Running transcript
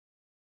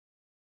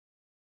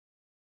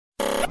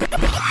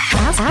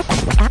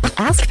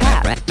Ask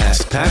Pat.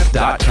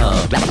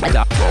 AskPat.com.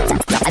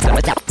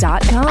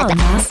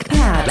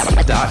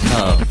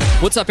 AskPat.com.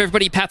 What's up,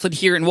 everybody? Pat Flynn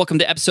here, and welcome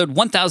to episode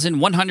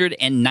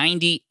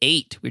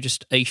 1198. We're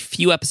just a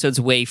few episodes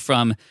away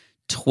from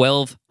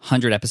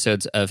 1,200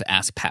 episodes of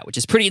Ask Pat, which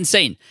is pretty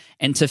insane.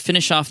 And to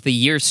finish off the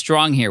year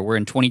strong here, we're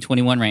in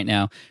 2021 right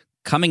now,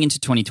 coming into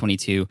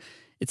 2022.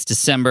 It's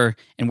December,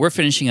 and we're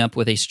finishing up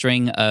with a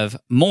string of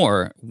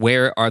more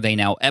Where Are They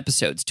Now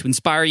episodes to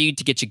inspire you,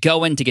 to get you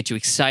going, to get you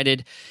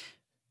excited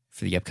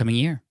for the upcoming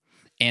year.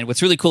 And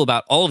what's really cool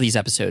about all of these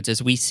episodes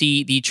is we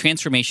see the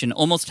transformation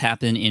almost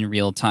happen in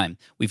real time.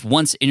 We've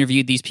once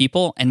interviewed these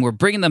people, and we're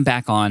bringing them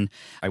back on.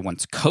 I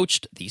once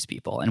coached these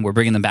people, and we're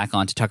bringing them back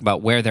on to talk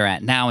about where they're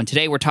at now. And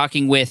today we're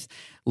talking with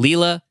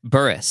Leila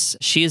Burris.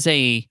 She is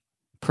a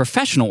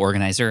professional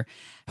organizer.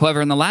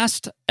 However, in the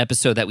last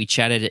episode that we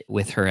chatted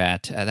with her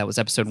at, that was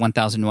episode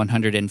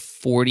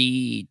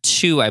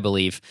 1142, I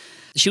believe,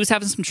 she was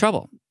having some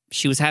trouble.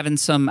 She was having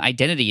some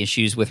identity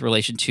issues with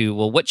relation to,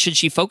 well, what should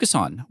she focus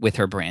on with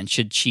her brand?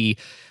 Should she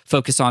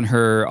focus on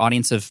her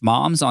audience of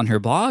moms on her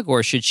blog,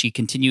 or should she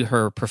continue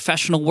her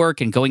professional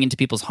work and going into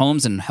people's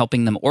homes and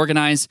helping them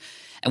organize?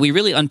 And we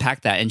really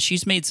unpacked that. And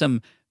she's made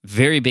some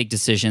very big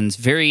decisions,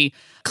 very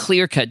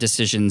clear-cut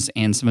decisions,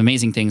 and some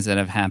amazing things that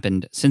have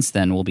happened since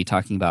then we'll be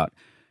talking about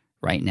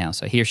right now.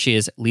 So here she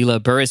is,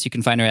 Leila Burris. You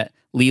can find her at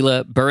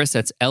Leila Burris.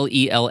 That's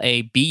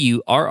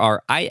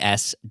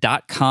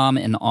LELABURRIS.com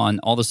and on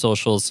all the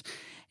socials.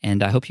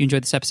 And I hope you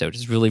enjoyed this episode.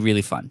 It's really,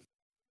 really fun.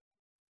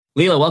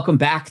 Leila, welcome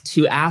back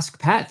to Ask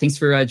Pat. Thanks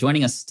for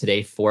joining us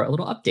today for a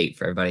little update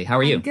for everybody. How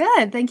are you? I'm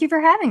good. Thank you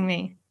for having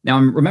me. Now,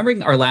 I'm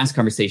remembering our last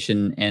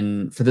conversation,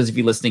 and for those of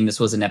you listening, this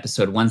was in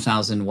episode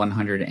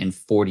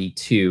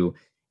 1142.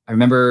 I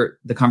remember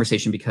the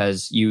conversation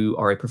because you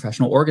are a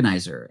professional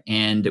organizer,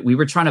 and we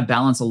were trying to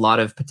balance a lot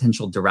of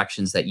potential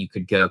directions that you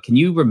could go. Can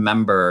you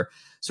remember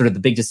sort of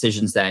the big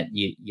decisions that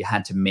you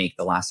had to make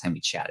the last time we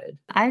chatted?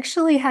 I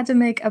actually had to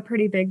make a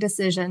pretty big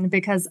decision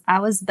because I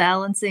was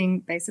balancing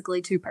basically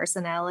two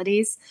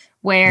personalities,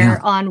 where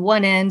on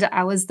one end,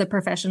 I was the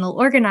professional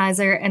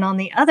organizer, and on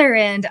the other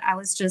end, I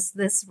was just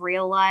this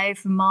real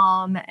life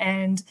mom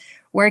and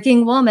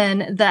working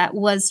woman that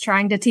was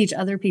trying to teach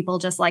other people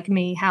just like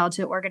me how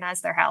to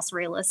organize their house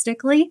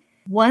realistically.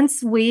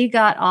 Once we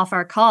got off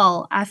our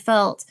call, I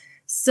felt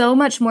so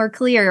much more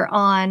clear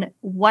on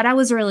what I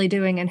was really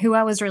doing and who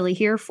I was really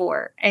here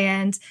for.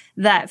 And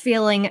that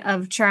feeling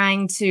of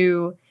trying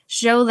to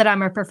show that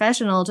I'm a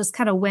professional just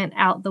kind of went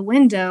out the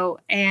window.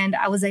 And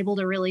I was able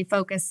to really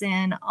focus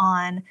in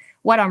on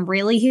what I'm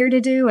really here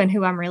to do and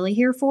who I'm really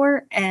here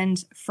for.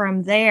 And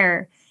from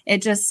there,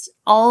 it just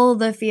all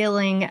the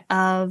feeling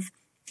of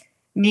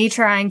me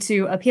trying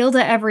to appeal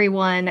to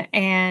everyone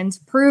and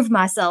prove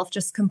myself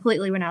just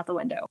completely went out the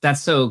window.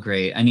 That's so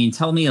great. I mean,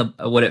 tell me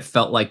what it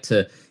felt like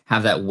to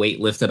have that weight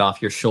lifted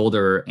off your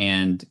shoulder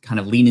and kind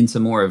of lean into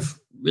more of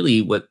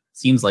really what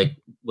seems like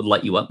would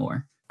light you up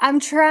more. I'm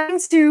trying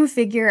to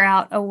figure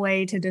out a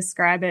way to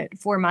describe it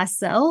for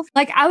myself.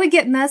 Like, I would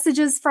get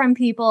messages from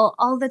people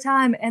all the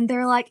time, and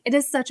they're like, it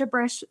is such a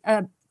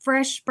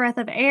fresh breath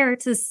of air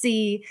to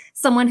see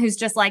someone who's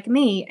just like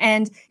me,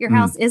 and your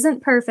house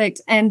isn't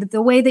perfect, and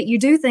the way that you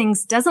do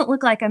things doesn't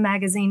look like a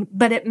magazine,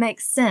 but it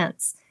makes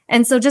sense.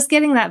 And so just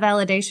getting that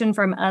validation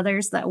from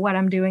others that what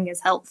I'm doing is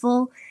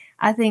helpful,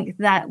 I think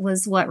that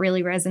was what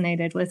really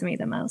resonated with me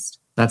the most.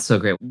 That's so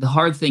great. The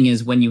hard thing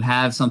is when you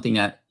have something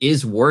that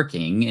is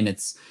working, and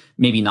it's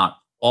maybe not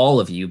all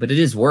of you, but it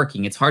is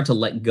working, it's hard to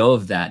let go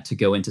of that to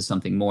go into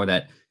something more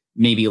that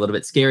maybe a little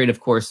bit scary. And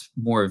of course,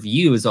 more of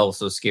you is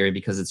also scary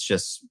because it's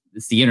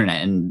the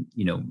internet, and,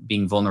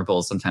 being vulnerable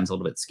is sometimes a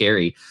little bit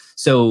scary.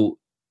 So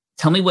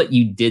tell me what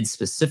you did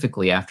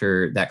specifically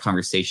after that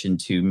conversation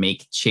to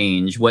make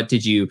change. What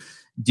did you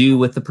do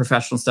with the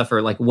professional stuff,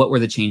 or like what were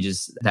the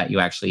changes that you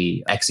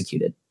actually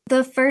executed?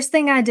 The first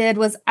thing I did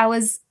was I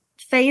was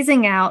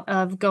phasing out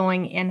of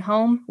going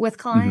in-home with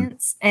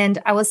clients, and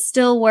I was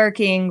still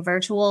working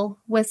virtual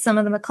with some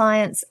of the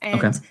clients.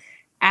 And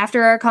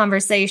after our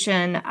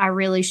conversation, I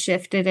really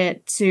shifted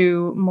it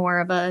to more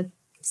of a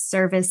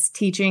service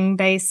teaching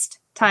based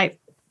type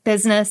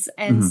business.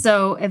 And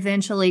so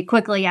eventually,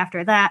 quickly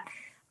after that,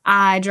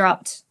 I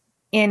dropped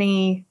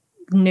any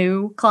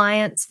new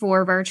clients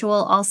for virtual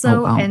also.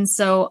 Oh, wow. And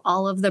so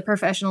all of the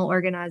professional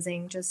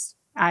organizing,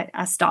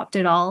 I stopped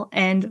it all.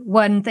 And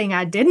one thing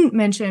I didn't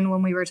mention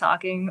when we were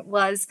talking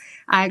was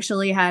I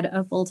actually had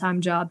a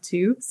full-time job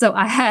too. So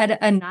I had a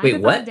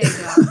 9-to-5 day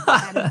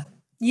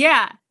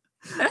job.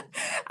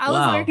 I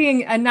was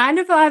working a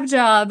 9-to-5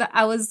 job.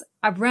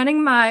 I'm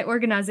running my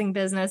organizing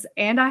business,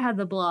 and I had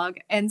the blog.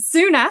 And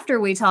soon after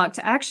we talked,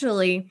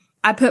 actually,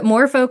 I put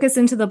more focus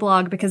into the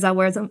blog because I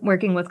wasn't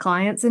working with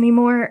clients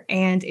anymore.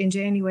 And in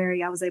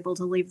January, I was able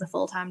to leave the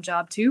full-time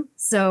job too.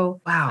 So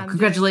wow,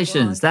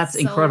 congratulations. That's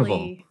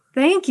incredible.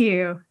 Thank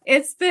you.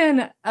 It's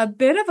been a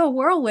bit of a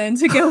whirlwind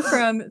to go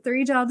from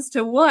 3 jobs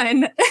to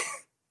 1.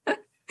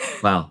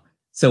 Wow.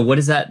 So what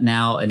has that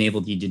now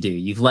enabled you to do?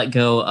 You've let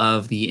go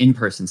of the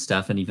in-person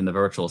stuff and even the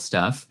virtual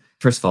stuff.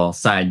 First of all,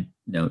 side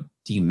note,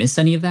 do you miss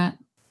any of that?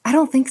 I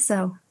don't think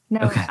so. No,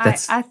 Okay,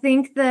 I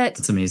think that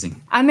that's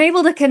amazing. I'm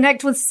able to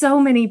connect with so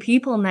many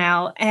people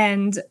now,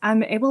 and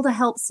I'm able to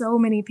help so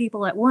many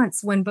people at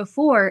once, when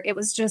before it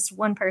was just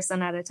one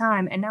person at a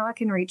time. And now I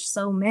can reach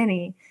so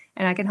many,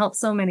 and I can help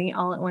so many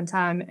all at one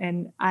time.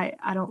 And I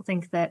don't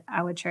think that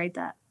I would trade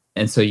that.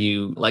 And so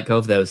you let go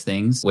of those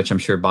things, which I'm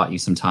sure bought you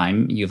some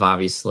time. You've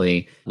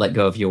obviously let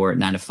go of your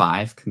 9 to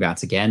 5.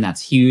 Congrats again.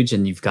 That's huge.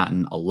 And you've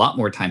gotten a lot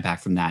more time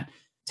back from that.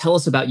 Tell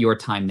us about your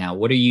time now.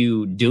 What are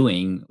you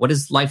doing? What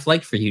is life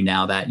like for you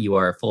now that you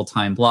are a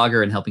full-time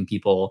blogger and helping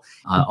people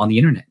on the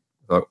internet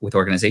or with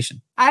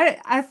organization?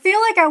 I feel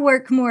like I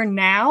work more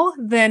now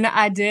than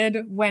I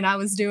did when I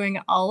was doing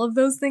all of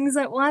those things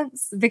at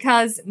once,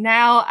 because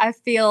now I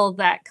feel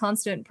that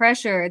constant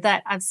pressure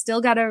that I've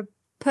still got to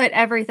put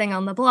everything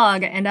on the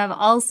blog, and I've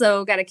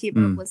also got to keep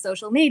up with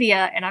social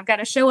media, and I've got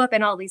to show up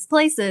in all these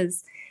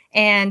places.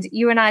 And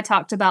you and I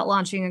talked about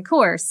launching a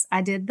course.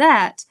 I did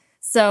that.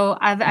 So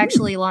I've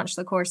actually launched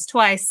the course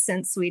twice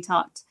since we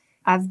talked.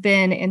 I've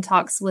been in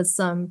talks with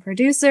some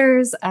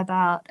producers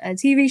about a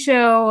TV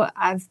show.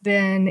 I've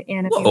been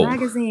in a few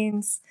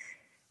magazines.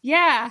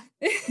 Yeah.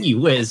 You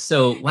whiz.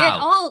 So,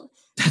 wow.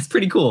 That's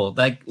pretty cool.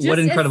 Like, what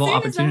incredible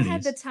opportunities. I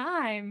had the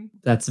time.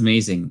 That's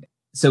amazing.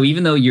 So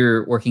even though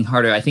you're working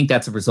harder, I think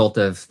that's a result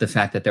of the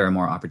fact that there are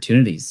more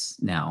opportunities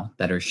now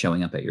that are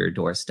showing up at your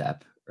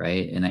doorstep,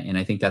 right? And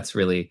I think that's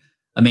really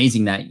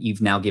amazing that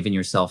you've now given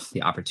yourself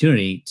the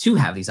opportunity to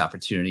have these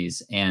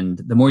opportunities. And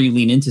the more you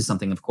lean into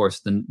something, of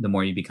course, the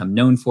more you become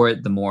known for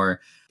it, the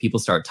more people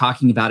start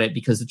talking about it.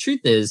 Because the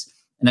truth is,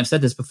 and I've said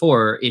this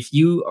before, if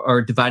you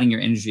are dividing your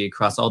energy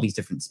across all these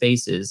different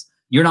spaces,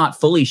 you're not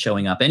fully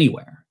showing up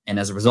anywhere. And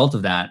as a result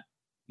of that,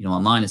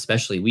 online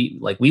especially,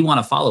 we want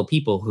to follow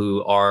people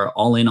who are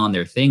all in on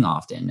their thing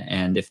often.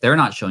 And if they're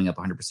not showing up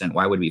 100%,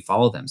 why would we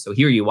follow them? So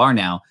here you are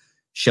now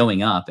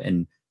showing up,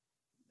 and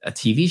a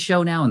TV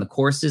show now, and the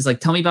courses. Like,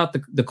 tell me about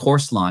the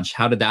course launch.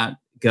 How did that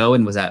go?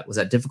 And was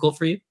that difficult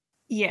for you?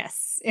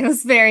 Yes, it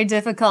was very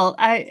difficult.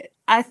 I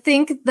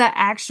think the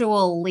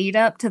actual lead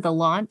up to the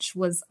launch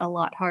was a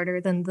lot harder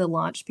than the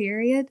launch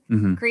period.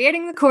 Mm-hmm.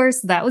 Creating the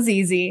course, that was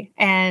easy.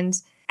 And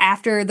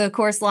after the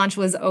course launch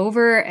was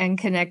over and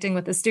connecting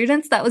with the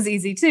students, that was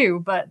easy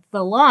too. But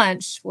the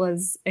launch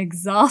was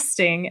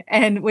exhausting.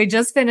 And we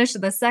just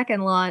finished the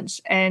second launch,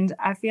 and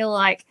I feel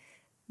like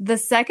the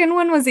second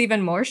one was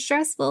even more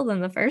stressful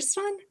than the first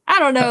one. I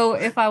don't know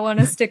if I want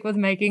to stick with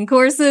making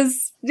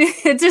courses.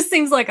 It just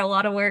seems like a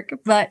lot of work,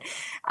 but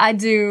I'm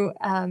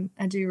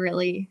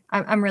really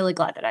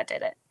glad that I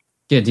did it.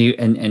 Yeah. Do you,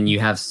 and you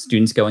have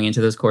students going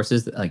into those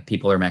courses, like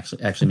people are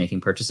actually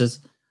making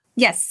purchases?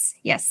 Yes.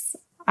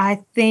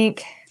 I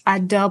think I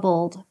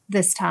doubled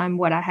this time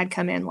what I had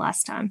come in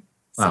last time.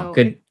 Wow. So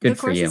good for you. The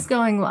course is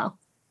going well.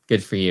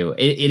 Good for you.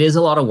 It is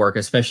a lot of work,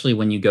 especially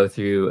when you go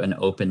through an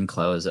open,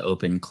 close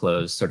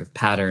sort of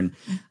pattern.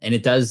 And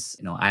it does,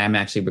 I am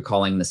actually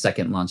recalling the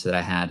second launch that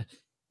I had,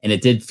 and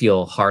it did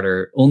feel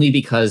harder only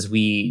because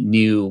we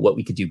knew what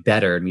we could do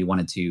better and we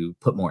wanted to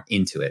put more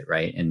into it,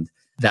 right? And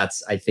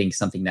that's, I think,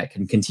 something that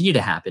can continue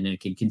to happen, and it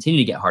can continue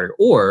to get harder.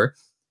 Or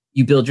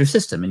you build your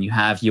system and you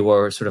have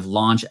your sort of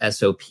launch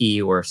SOP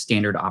or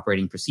standard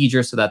operating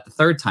procedure, so that the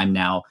third time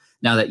now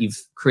that you've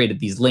created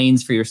these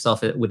lanes for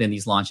yourself within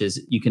these launches,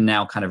 you can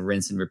now kind of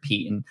rinse and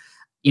repeat. And,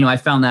 I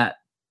found that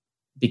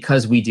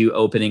because we do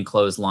open and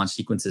close launch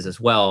sequences as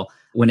well,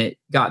 when it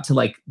got to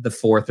like the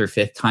fourth or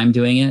fifth time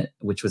doing it,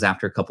 which was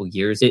after a couple of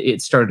years,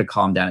 it started to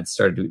calm down. It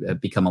started to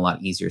become a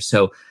lot easier.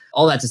 So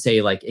all that to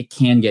say, like, it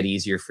can get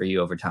easier for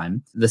you over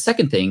time. The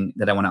second thing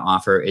that I want to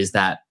offer is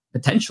that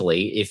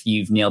potentially, if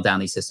you've nailed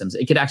down these systems,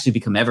 it could actually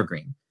become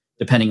evergreen.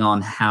 Depending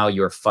on how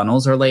your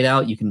funnels are laid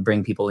out, you can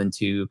bring people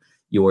into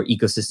your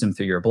ecosystem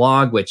through your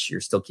blog, which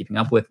you're still keeping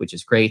up with, which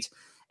is great.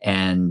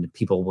 And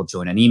people will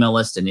join an email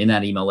list. And in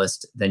that email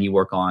list, then you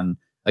work on,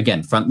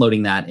 again, front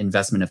loading that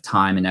investment of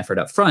time and effort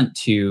up front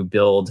to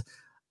build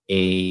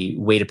a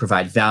way to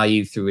provide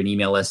value through an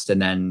email list,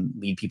 and then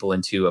lead people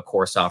into a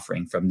course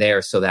offering from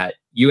there, so that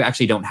you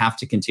actually don't have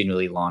to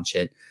continually launch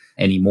it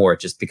anymore. It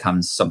just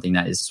becomes something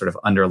that is sort of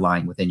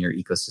underlying within your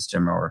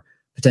ecosystem, or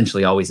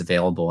potentially always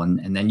available.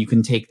 And then you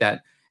can take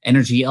that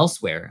energy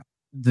elsewhere.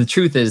 The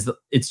truth is,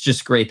 it's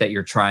just great that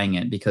you're trying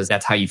it, because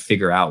that's how you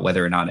figure out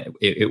whether or not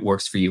it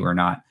works for you or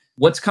not.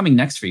 What's coming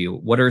next for you?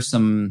 What are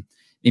some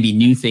maybe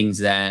new things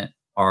that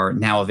are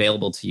now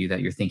available to you that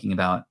you're thinking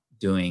about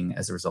doing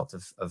as a result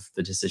of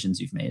the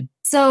decisions you've made?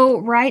 So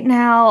right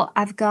now,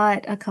 I've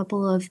got a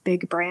couple of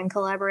big brand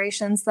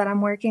collaborations that I'm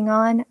working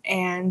on,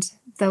 and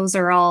those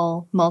are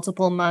all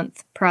multiple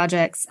month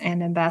projects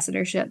and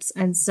ambassadorships.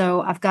 And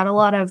so I've got a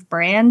lot of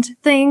brand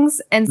things.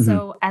 And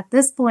so at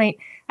this point,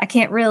 I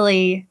can't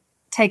really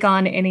take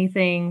on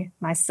anything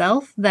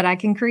myself that I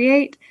can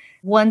create.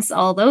 Once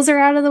all those are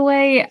out of the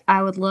way,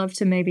 I would love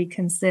to maybe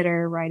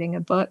consider writing a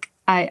book.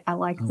 I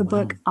like the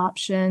book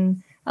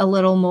option a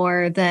little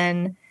more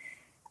than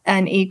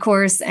an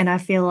e-course. And I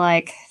feel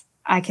like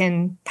I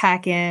can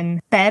pack in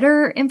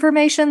better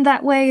information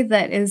that way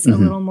that is a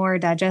little more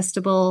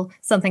digestible,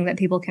 something that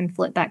people can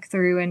flip back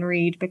through and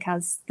read,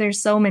 because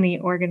there's so many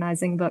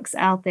organizing books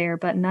out there,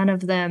 but none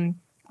of them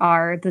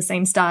are the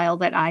same style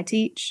that I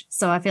teach.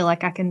 So I feel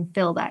like I can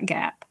fill that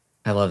gap.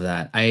 I love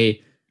that.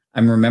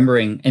 I'm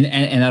remembering, and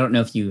I don't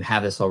know if you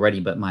have this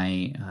already, but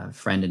my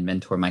friend and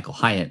mentor, Michael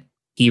Hyatt,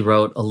 he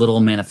wrote a little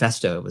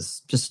manifesto. It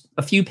was just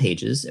a few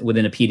pages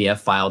within a PDF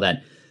file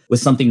that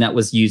was something that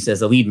was used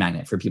as a lead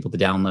magnet for people to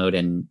download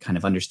and kind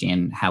of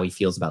understand how he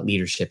feels about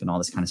leadership and all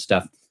this kind of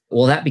stuff.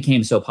 Well, that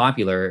became so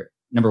popular.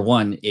 Number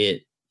one,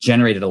 it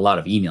generated a lot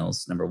of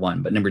emails, number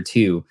one. But number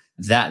two,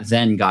 that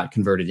then got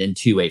converted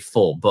into a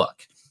full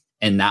book.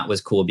 And that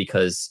was cool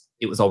because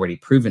it was already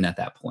proven at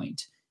that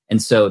point.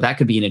 And so that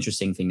could be an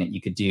interesting thing that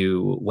you could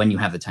do when you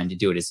have the time to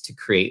do it, is to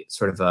create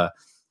sort of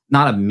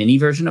not a mini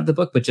version of the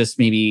book, but just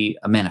maybe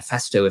a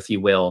manifesto, if you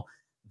will,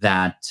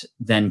 that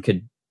then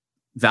could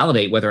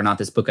validate whether or not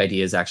this book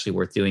idea is actually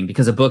worth doing.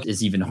 Because a book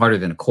is even harder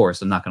than a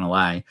course, I'm not going to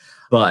lie,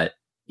 but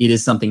it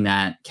is something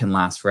that can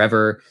last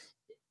forever.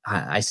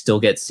 I still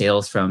get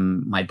sales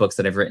from my books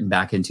that I've written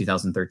back in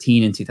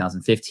 2013 and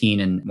 2015,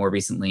 and more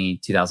recently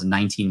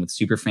 2019 with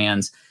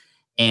Superfans.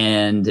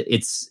 And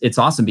it's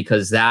awesome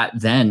because that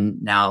then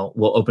now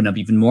will open up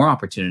even more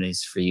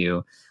opportunities for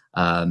you.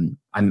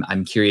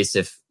 I'm curious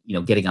if,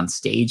 getting on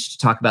stage to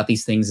talk about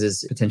these things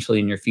is potentially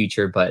in your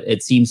future, but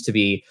it seems to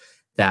be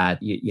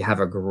that you have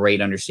a great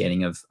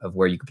understanding of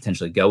where you could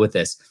potentially go with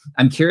this.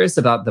 I'm curious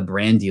about the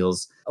brand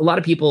deals. A lot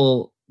of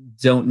people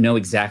don't know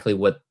exactly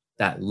what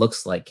that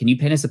looks like. Can you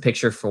paint us a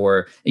picture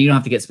for, and you don't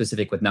have to get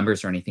specific with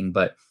numbers or anything,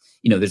 but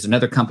there's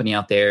another company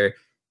out there,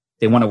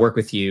 they want to work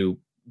with you.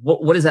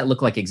 What does that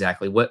look like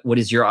exactly? What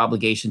is your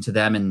obligation to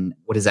them, and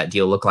what does that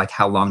deal look like?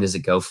 How long does it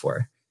go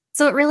for?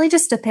 So it really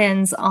just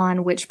depends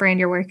on which brand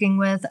you're working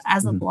with.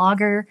 As a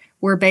blogger,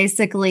 we're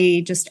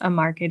basically just a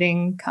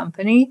marketing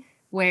company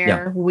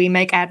where we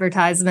make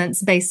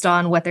advertisements based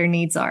on what their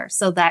needs are.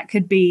 So that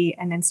could be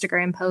an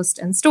Instagram post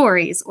and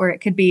stories, or it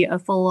could be a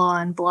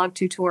full-on blog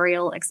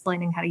tutorial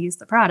explaining how to use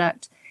the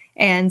product.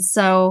 And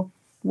so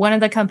one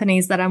of the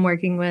companies that I'm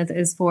working with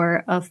is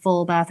for a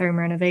full bathroom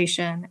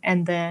renovation.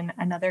 And then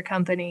another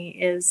company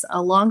is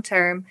a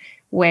long-term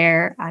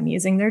where I'm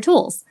using their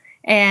tools.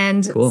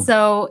 And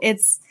so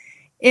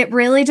it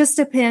really just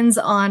depends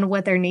on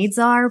what their needs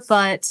are.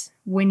 But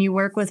when you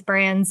work with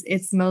brands,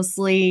 it's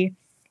mostly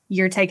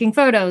you're taking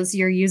photos,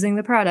 you're using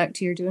the product,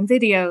 you're doing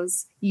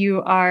videos,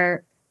 you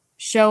are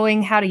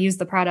showing how to use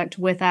the product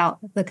without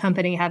the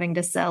company having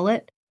to sell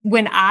it.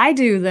 When I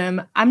do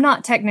them, I'm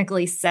not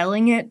technically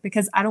selling it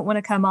because I don't want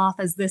to come off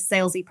as this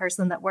salesy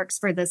person that works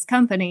for this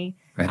company.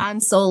 Right. I'm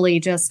solely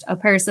just a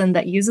person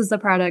that uses the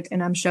product,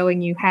 and I'm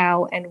showing you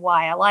how and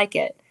why I like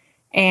it.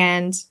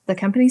 And the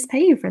companies pay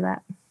you for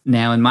that.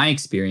 Now, in my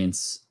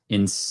experience,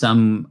 in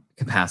some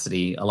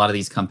capacity, a lot of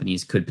these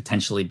companies could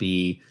potentially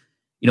be,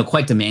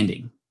 quite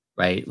demanding,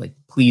 right? Like,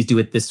 please do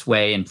it this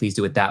way and please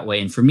do it that way.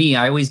 And for me,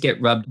 I always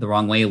get rubbed the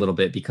wrong way a little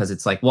bit because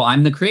it's like, well,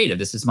 I'm the creative.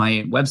 This is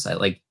my website.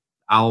 Like,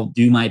 I'll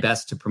do my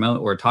best to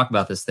promote or talk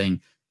about this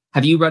thing.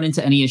 Have you run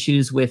into any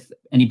issues with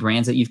any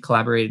brands that you've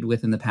collaborated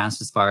with in the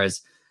past as far as,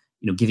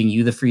 giving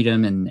you the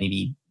freedom and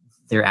maybe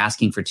they're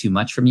asking for too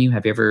much from you?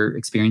 Have you ever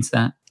experienced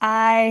that?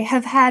 I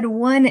have had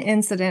one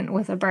incident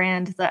with a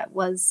brand that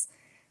was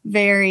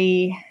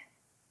very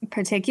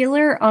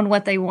particular on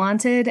what they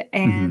wanted.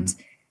 And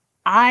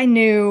I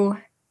knew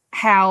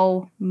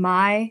how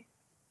my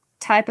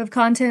type of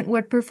content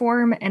would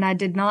perform, and I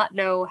did not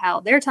know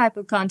how their type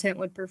of content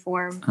would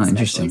perform,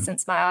 especially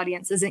since my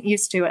audience isn't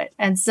used to it.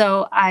 And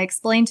so I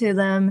explained to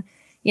them,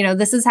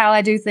 this is how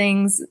I do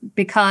things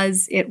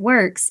because it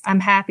works. I'm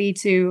happy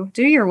to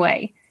do your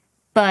way,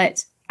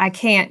 but I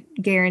can't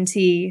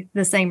guarantee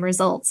the same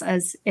results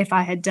as if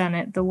I had done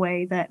it the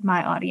way that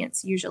my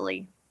audience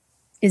usually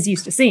is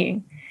used to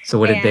seeing. So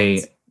what did they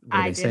say?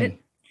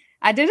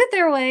 I did it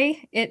their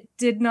way. It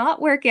did not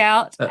work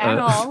out at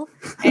all.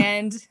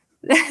 And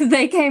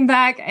they came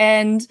back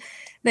and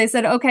they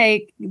said,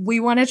 okay,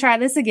 we want to try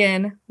this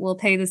again. We'll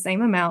pay the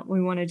same amount.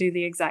 We want to do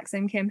the exact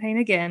same campaign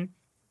again,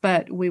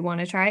 but we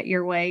want to try it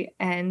your way.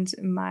 And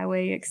my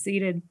way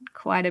exceeded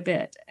quite a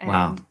bit.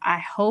 And I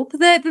hope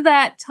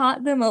that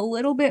taught them a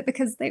little bit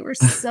because they were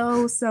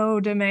so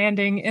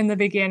demanding in the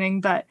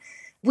beginning. But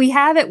we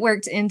have it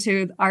worked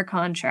into our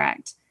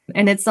contract.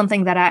 And it's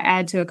something that I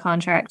add to a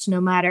contract, no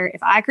matter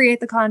if I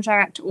create the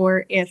contract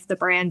or if the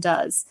brand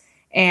does.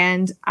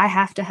 And I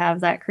have to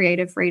have that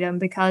creative freedom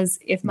because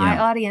if my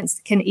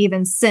audience can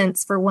even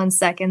sense for 1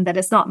 second that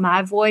it's not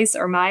my voice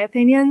or my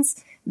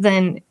opinions,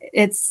 then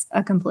it's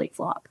a complete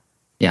flop.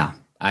 Yeah,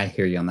 I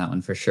hear you on that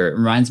one for sure. It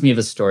reminds me of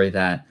a story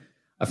that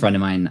a friend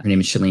of mine, her name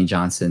is Chalene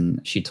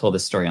Johnson, she told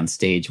this story on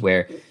stage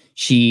where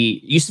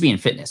she used to be in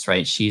fitness,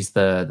 right?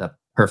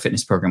 Her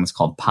fitness program was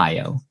called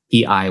PIYO,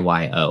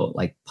 P-I-Y-O,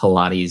 like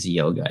Pilates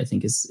yoga, I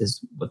think is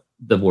what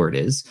the word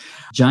is.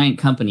 Giant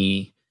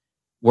company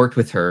worked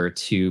with her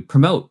to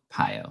promote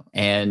PIO.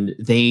 And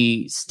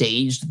they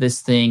staged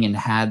this thing and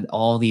had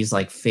all these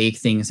like fake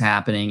things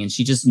happening. And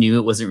she just knew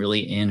it wasn't really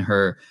in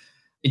her.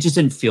 It just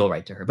didn't feel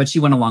right to her, but she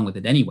went along with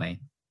it anyway.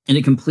 And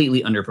it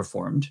completely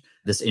underperformed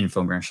this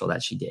infomercial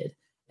that she did.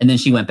 And then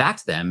she went back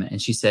to them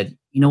and she said,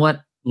 you know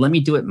what? Let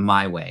me do it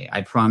my way.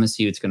 I promise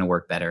you it's going to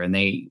work better. And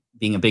they,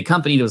 being a big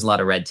company, there was a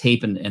lot of red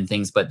tape and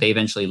things, but they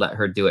eventually let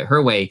her do it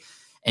her way.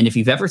 And if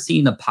you've ever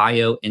seen the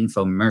PIO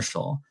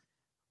infomercial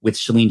with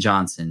Chalene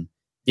Johnson,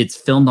 it's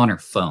filmed on her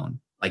phone,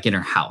 like in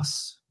her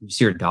house. You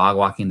see her dog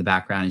walking in the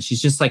background and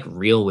she's just like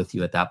real with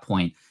you at that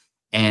point.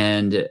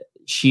 And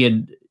she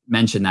had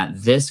mentioned that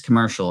this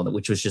commercial,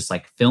 which was just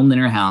like filmed in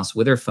her house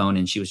with her phone,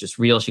 and she was just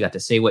real. She got to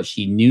say what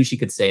she knew she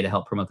could say to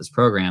help promote this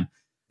program.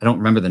 I don't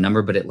remember the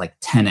number, but it like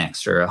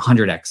 10x or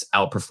 100x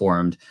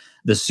outperformed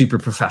the super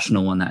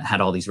professional one that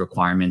had all these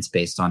requirements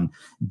based on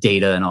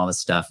data and all this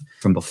stuff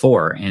from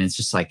before. And it's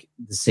just like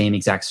the same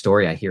exact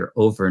story I hear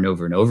over and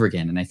over and over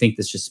again. And I think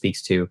this just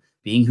speaks to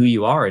being who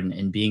you are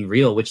and being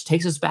real, which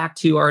takes us back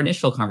to our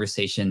initial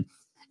conversation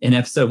in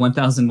episode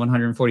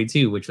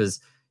 1142, which was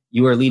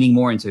you are leaning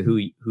more into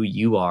who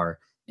you are.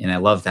 And I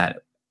love that.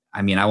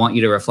 I mean, I want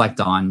you to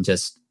reflect on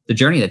just the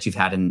journey that you've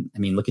had. And I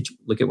mean, look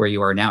at where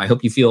you are now. I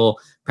hope you feel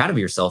proud of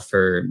yourself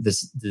for the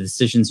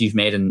decisions you've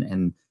made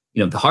and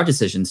you know, the hard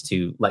decisions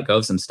to let go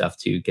of some stuff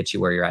to get you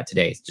where you're at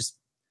today. It's just,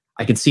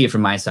 I can see it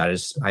from my side.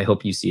 I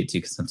hope you see it too,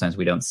 because sometimes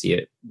we don't see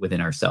it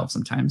within ourselves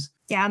sometimes.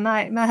 Yeah,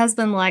 my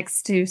husband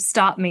likes to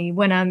stop me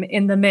when I'm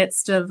in the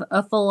midst of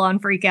a full-on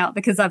freak out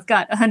because I've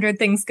got 100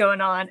 things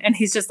going on. And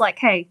he's just like,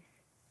 hey,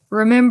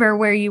 remember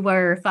where you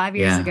were 5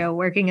 years ago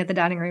working at the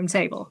dining room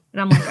table.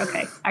 And I'm like,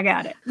 okay, I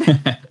got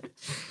it.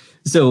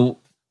 So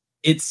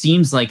it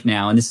seems like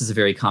now, and this is a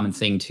very common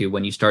thing too,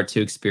 when you start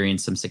to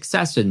experience some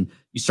success and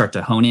you start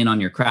to hone in on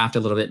your craft a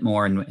little bit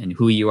more and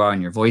who you are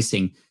and your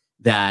voicing,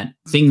 that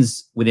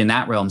things within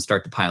that realm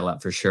start to pile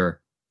up for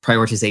sure.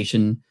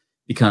 Prioritization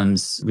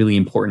becomes really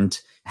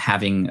important.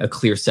 Having a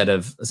clear set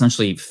of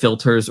essentially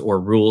filters or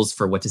rules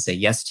for what to say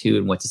yes to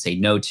and what to say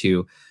no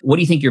to. What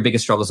do you think your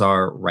biggest struggles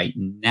are right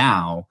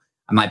now?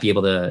 I might be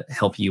able to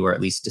help you or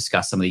at least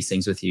discuss some of these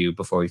things with you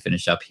before we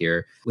finish up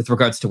here with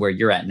regards to where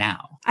you're at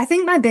now. I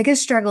think my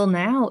biggest struggle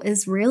now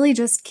is really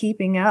just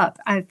keeping up.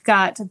 I've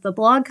got the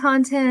blog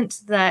content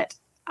that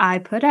I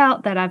put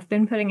out that I've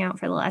been putting out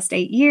for the last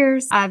 8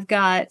 years. I've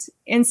got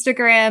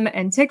Instagram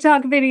and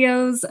TikTok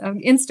videos,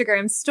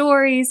 Instagram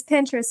stories,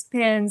 Pinterest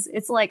pins.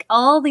 It's like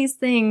all these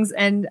things.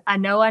 And I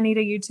know I need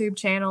a YouTube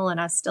channel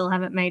and I still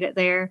haven't made it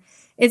there.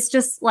 It's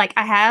just like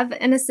I have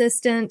an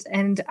assistant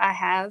and I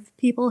have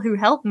people who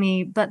help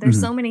me, but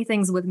there's so many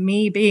things with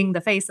me being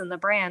the face and the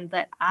brand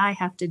that I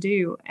have to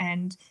do.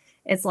 And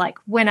it's like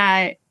when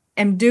I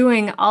am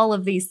doing all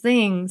of these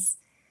things,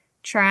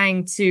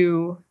 trying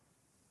to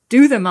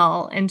do them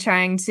all and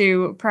trying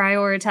to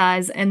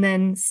prioritize and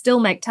then still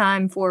make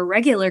time for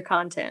regular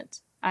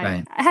content.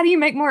 Right. How do you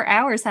make more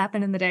hours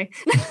happen in the day?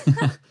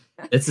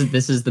 This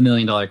is the $1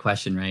 million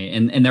question, right?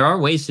 And there are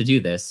ways to do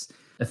this.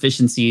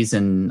 Efficiencies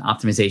and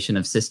optimization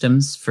of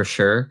systems, for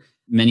sure.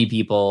 Many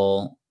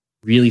people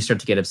really start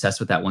to get obsessed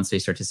with that once they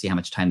start to see how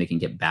much time they can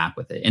get back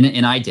with it.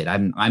 And I did.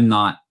 I'm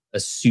not a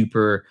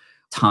super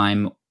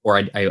time,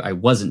 or I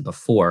wasn't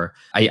before.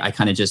 I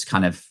kind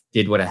of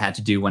did what I had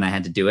to do when I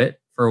had to do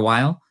it for a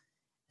while.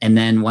 And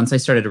then once I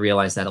started to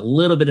realize that a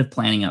little bit of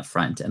planning up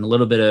front and a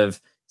little bit of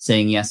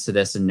saying yes to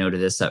this and no to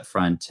this up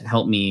front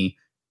helped me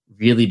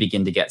really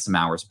begin to get some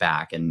hours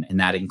back. And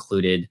that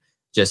included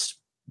just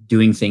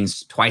doing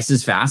things twice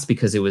as fast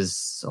because it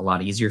was a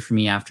lot easier for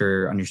me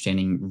after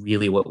understanding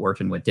really what worked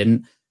and what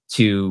didn't,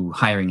 to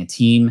hiring a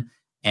team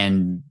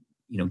and,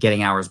 you know,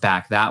 getting hours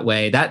back that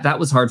way. That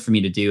was hard for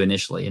me to do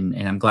initially. And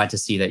I'm glad to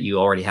see that you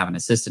already have an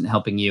assistant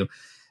helping you,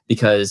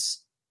 because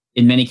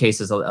in many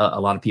cases, a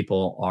lot of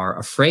people are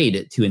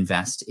afraid to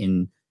invest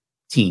in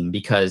team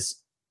because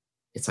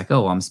it's like,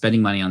 oh, I'm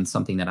spending money on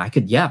something that I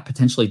could,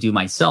 potentially do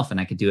myself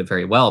and I could do it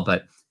very well.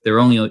 But there are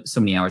only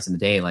so many hours in the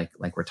day, like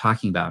we're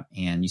talking about.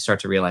 And you start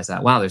to realize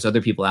that, wow, there's other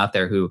people out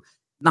there who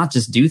not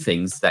just do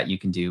things that you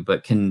can do,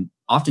 but can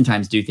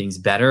oftentimes do things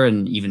better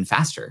and even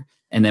faster.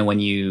 And then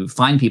when you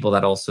find people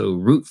that also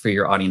root for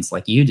your audience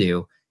like you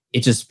do,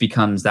 it just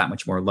becomes that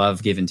much more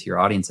love given to your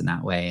audience in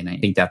that way. And I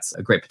think that's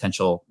a great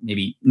potential,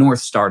 maybe North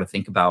Star to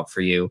think about for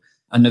you.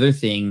 Another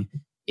thing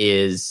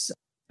is,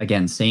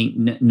 again,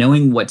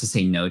 knowing what to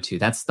say no to.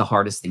 That's the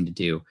hardest thing to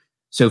do.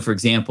 So for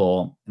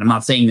example, and I'm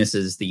not saying this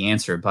is the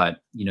answer, but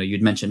you know,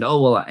 you'd mentioned, oh,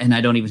 well, and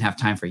I don't even have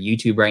time for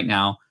YouTube right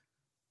now.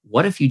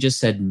 What if you just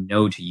said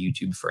no to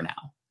YouTube for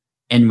now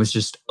and was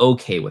just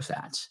okay with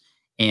that?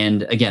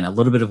 And again, a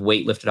little bit of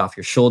weight lifted off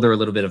your shoulder, a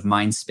little bit of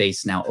mind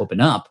space now open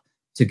up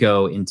to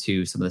go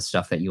into some of the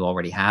stuff that you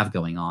already have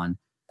going on.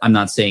 I'm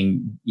not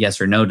saying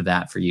yes or no to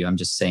that for you. I'm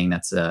just saying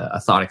that's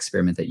a thought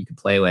experiment that you could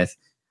play with.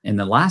 And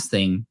the last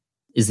thing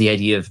is the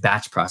idea of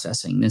batch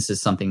processing. This is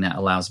something that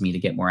allows me to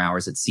get more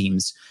hours, it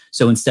seems.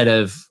 So instead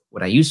of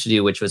what I used to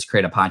do, which was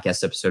create a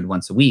podcast episode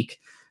once a week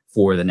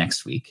for the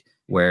next week,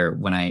 where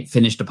when I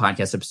finished a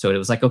podcast episode, it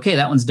was like, okay,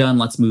 that one's done.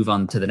 Let's move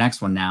on to the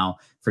next one now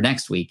for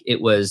next week.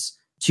 It was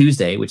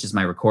Tuesday, which is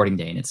my recording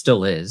day, and it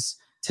still is.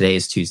 Today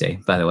is Tuesday,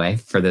 by the way,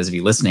 for those of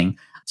you listening.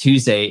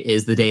 Tuesday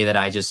is the day that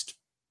I just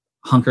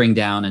hunkering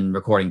down and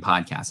recording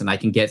podcasts, and I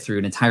can get through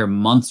an entire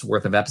month's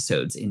worth of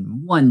episodes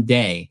in one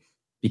day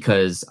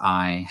because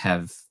I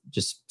have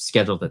just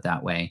scheduled it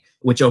that way,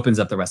 which opens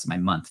up the rest of my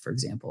month, for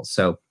example.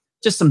 So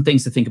just some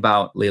things to think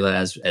about, Leila,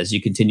 as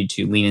you continue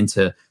to lean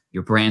into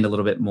your brand a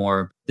little bit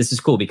more. This is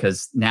cool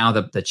because now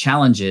the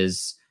challenge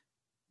is,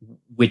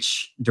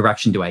 which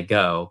direction do I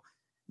go?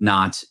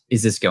 Not,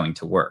 is this going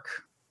to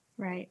work?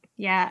 Right.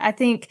 Yeah. I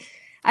think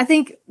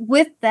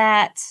with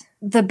that,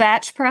 the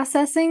batch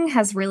processing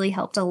has really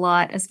helped a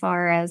lot as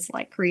far as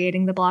like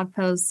creating the blog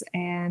posts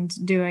and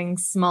doing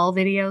small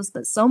videos.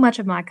 But so much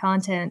of my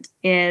content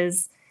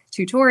is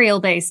tutorial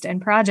based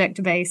and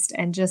project based,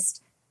 and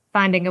just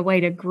finding a way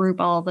to group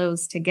all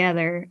those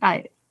together.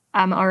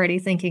 I'm already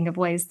thinking of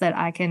ways that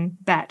I can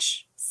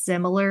batch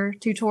similar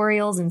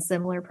tutorials and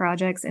similar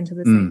projects into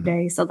the same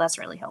day. So that's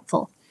really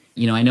helpful.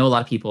 You know, I know a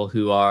lot of people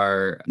who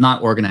are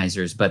not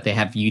organizers, but they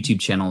have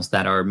YouTube channels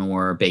that are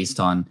more based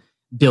on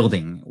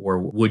building or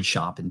wood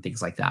shop and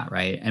things like that,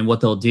 right? And what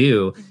they'll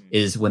do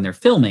is when they're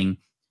filming,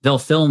 they'll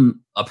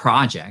film a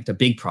project, a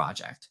big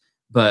project.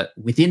 But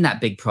within that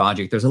big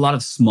project, there's a lot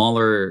of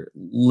smaller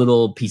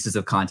little pieces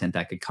of content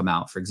that could come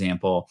out. For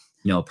example,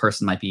 you know, a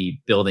person might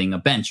be building a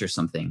bench or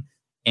something.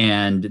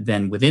 And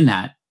then within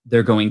that,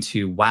 they're going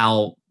to,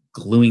 while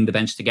gluing the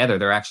bench together,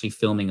 they're actually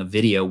filming a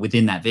video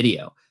within that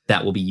video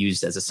that will be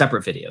used as a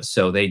separate video.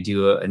 So they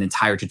do an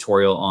entire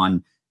tutorial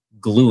on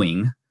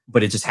gluing,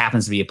 but it just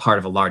happens to be a part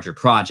of a larger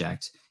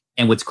project.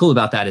 And what's cool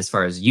about that, as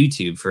far as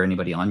YouTube, for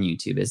anybody on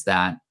YouTube, is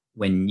that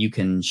when you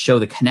can show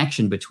the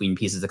connection between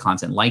pieces of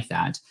content like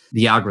that,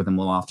 the algorithm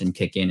will often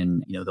kick in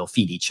and, you know, they'll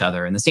feed each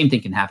other. And the same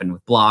thing can happen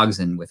with blogs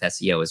and with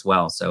SEO as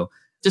well. So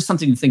just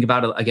something to think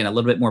about, again, a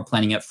little bit more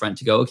planning up front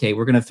to go, okay,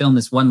 we're going to film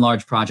this one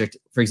large project.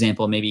 For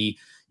example, maybe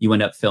you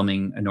end up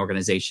filming an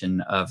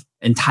organization of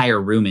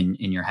entire room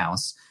in your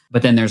house.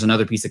 But then there's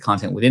another piece of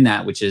content within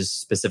that, which is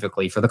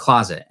specifically for the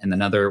closet, and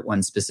another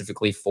one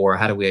specifically for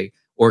how do we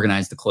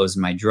organize the clothes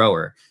in my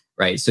drawer,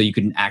 right? So you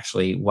can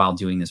actually, while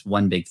doing this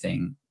one big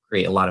thing,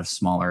 create a lot of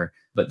smaller,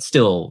 but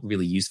still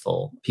really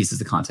useful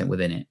pieces of content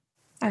within it.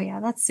 Oh yeah,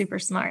 that's super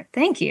smart.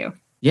 Thank you.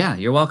 Yeah,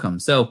 you're welcome.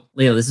 So,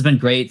 Leila, this has been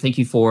great. Thank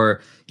you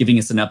for giving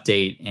us an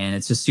update. And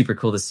it's just super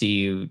cool to see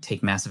you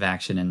take massive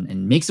action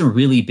and make some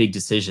really big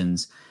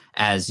decisions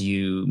as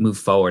you move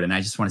forward. And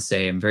I just want to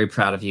say I'm very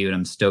proud of you and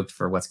I'm stoked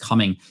for what's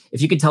coming.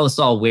 If you could tell us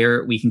all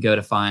where we can go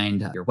to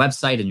find your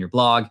website and your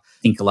blog, I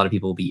think a lot of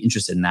people will be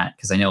interested in that,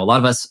 because I know a lot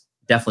of us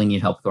definitely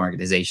need help with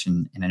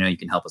organization, and I know you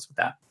can help us with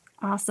that.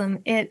 Awesome.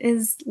 It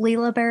is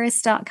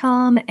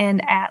leilaburris.com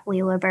and at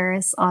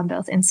leilaburris on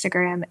both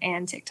Instagram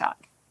and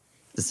TikTok.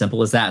 As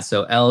simple as that.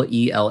 So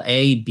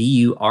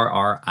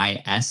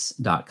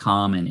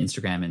LELABURRIS.com and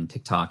Instagram and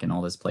TikTok and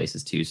all those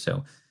places too.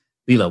 So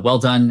Leila, well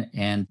done.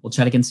 And we'll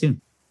chat again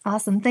soon.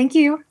 Awesome. Thank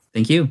you.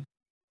 Thank you.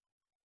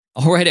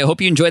 All right. I hope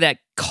you enjoyed that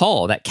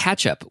call, that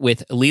catch up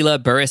with Leila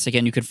Burris.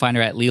 Again, you can find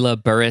her at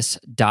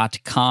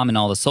leilaburris.com and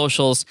all the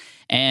socials.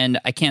 And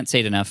I can't say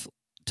it enough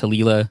to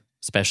Leila,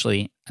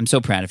 especially. I'm so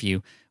proud of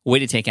you. Way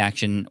to take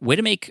action. Way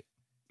to make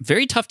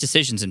very tough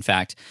decisions, in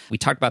fact. We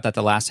talked about that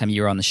the last time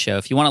you were on the show.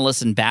 If you want to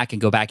listen back and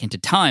go back into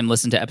time,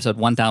 listen to episode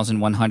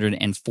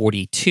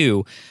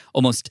 1142,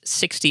 almost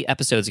 60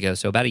 episodes ago,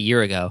 so about a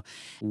year ago.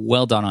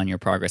 Well done on your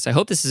progress. I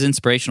hope this is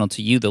inspirational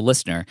to you, the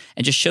listener,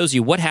 and just shows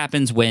you what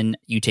happens when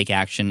you take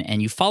action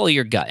and you follow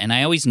your gut. And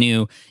I always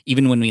knew,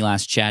 even when we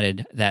last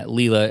chatted, that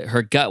Leila,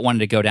 her gut wanted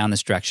to go down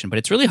this direction, but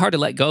it's really hard to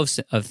let go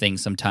of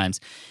things sometimes.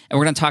 And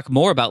we're going to talk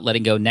more about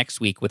letting go next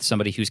week with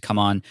somebody who's come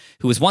on,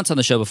 who was once on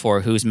the show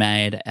before, who's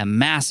made a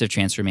massive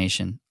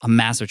transformation.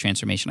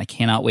 I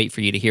cannot wait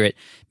for you to hear it.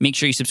 Make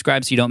sure you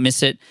subscribe so you don't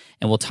miss it,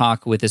 and we'll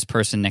talk with this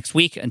person next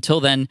week. Until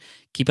then,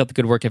 keep up the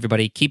good work,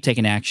 everybody. Keep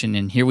taking action,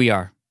 and here we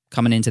are,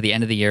 coming into the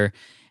end of the year.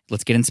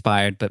 Let's get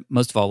inspired, but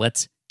most of all,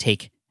 let's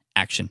take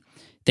action.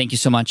 Thank you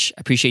so much.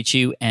 I appreciate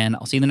you, and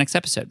I'll see you in the next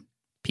episode.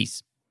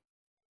 Peace.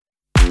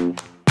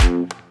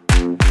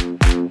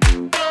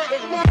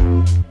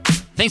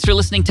 Thanks for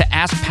listening to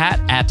Ask Pat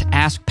at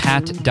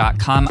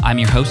AskPat.com. I'm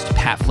your host,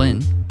 Pat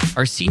Flynn.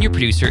 Our senior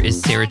producer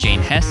is Sarah Jane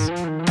Hess.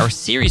 Our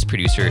series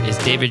producer is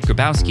David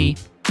Grabowski.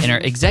 And our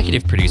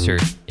executive producer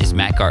is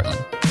Matt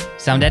Gartland.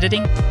 Sound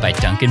editing by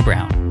Duncan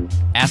Brown.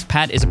 Ask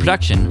Pat is a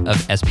production of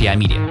SPI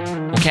Media.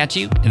 We'll catch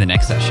you in the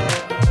next session.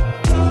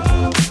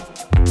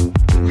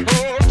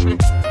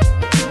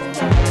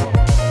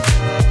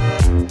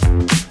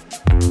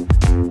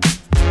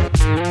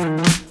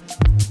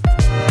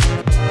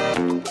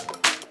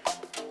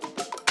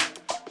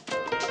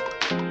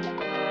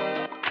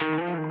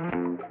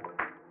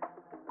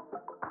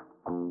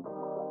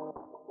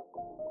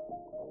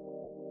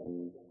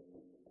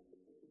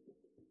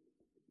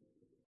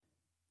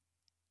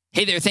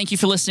 Hey there, thank you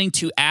for listening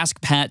to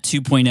Ask Pat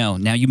 2.0.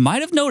 Now, you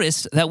might have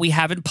noticed that we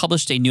haven't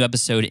published a new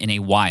episode in a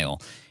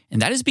while.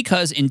 And that is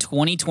because in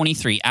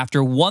 2023,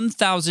 after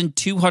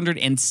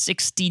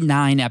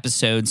 1,269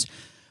 episodes,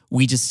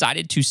 we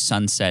decided to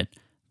sunset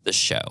the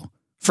show.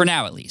 For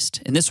now, at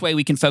least. In this way,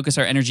 we can focus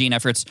our energy and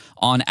efforts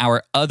on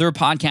our other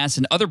podcasts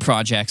and other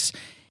projects.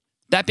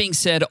 That being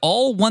said,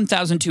 all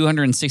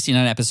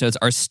 1,269 episodes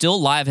are still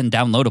live and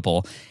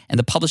downloadable, and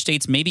the published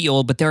dates may be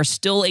old, but there are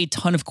still a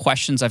ton of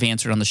questions I've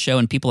answered on the show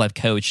and people I've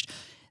coached.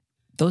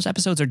 Those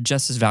episodes are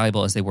just as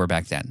valuable as they were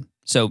back then.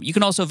 So you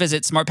can also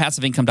visit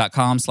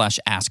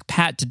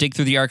smartpassiveincome.com/askpat to dig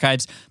through the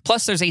archives.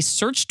 Plus, there's a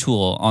search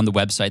tool on the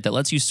website that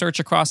lets you search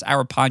across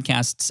our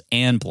podcasts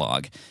and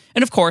blog.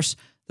 And of course,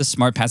 the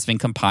Smart Passive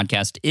Income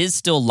podcast is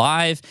still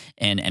live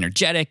and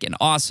energetic and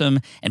awesome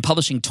and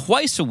publishing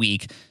twice a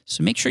week.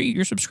 So make sure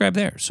you're subscribed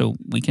there so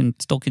we can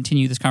still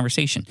continue this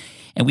conversation.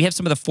 And we have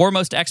some of the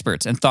foremost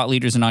experts and thought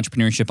leaders in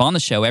entrepreneurship on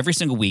the show every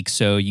single week,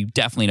 so you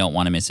definitely don't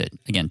want to miss it.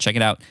 Again, check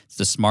it out. It's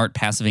the Smart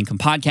Passive Income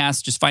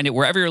podcast. Just find it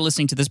wherever you're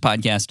listening to this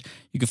podcast.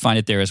 You can find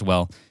it there as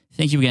well.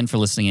 Thank you again for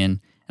listening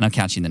in, and I'll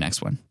catch you in the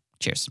next one.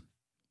 Cheers.